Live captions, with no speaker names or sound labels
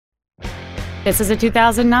This is a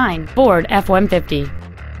 2009 Ford F-150.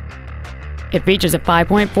 It features a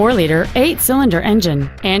 5.4-liter 8-cylinder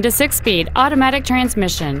engine and a 6-speed automatic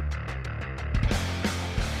transmission.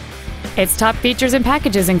 Its top features and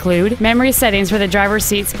packages include memory settings for the driver's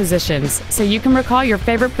seat's positions, so you can recall your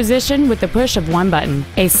favorite position with the push of one button,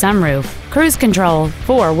 a sunroof, cruise control,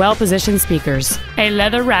 4 well-positioned speakers, a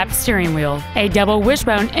leather-wrapped steering wheel, a double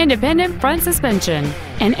wishbone independent front suspension,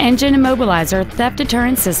 an engine immobilizer theft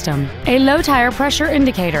deterrent system, a low tire pressure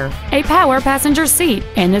indicator, a power passenger seat,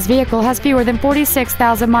 and this vehicle has fewer than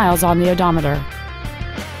 46,000 miles on the odometer.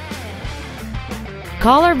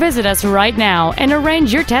 Call or visit us right now and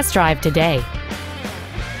arrange your test drive today.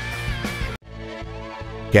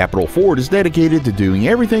 Capital Ford is dedicated to doing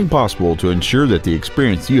everything possible to ensure that the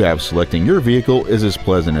experience you have selecting your vehicle is as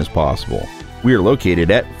pleasant as possible. We are located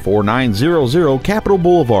at 4900 Capital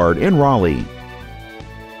Boulevard in Raleigh.